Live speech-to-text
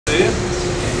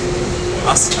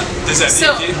Ah, des années,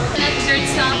 So, ok. good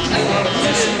stuff.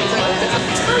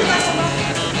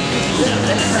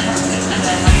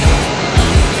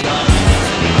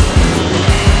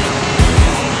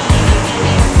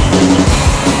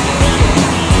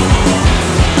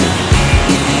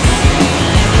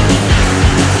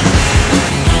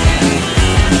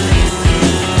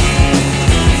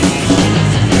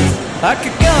 I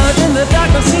could go out in the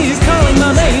darkness, see you calling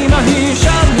my name. I hear you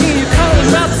shouting, hear you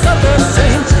calling out, it's not the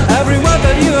same. Every word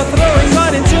that you are throwing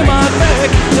right into my back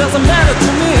doesn't matter to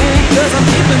me, cause I'm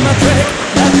keeping my track.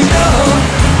 Let me go,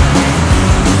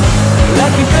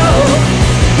 let me go,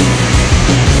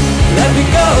 let me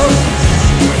go.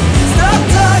 Stop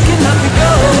talking, let me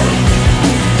go.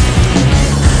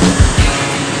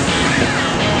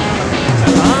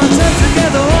 Our time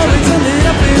together always ended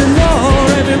up in war.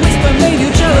 Every whisper made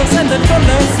you jealous, and then from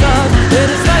the start it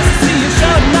is nice to see you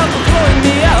shouting out for throwing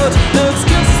me out. No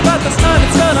excuses, but this time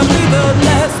it's gonna be the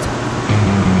last.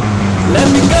 Let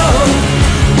me go,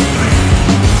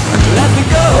 let me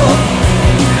go,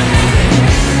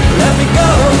 let me go.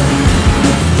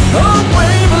 Oh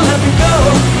baby, let me go.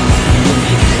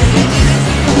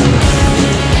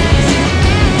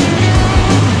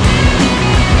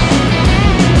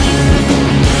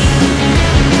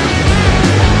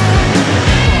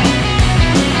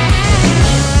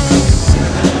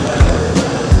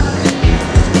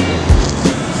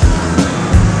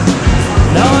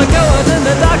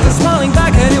 Smiling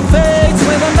back at your face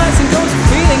with a nice and cozy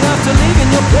feeling after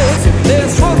leaving your place.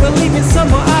 There's hope, believe me,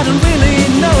 someone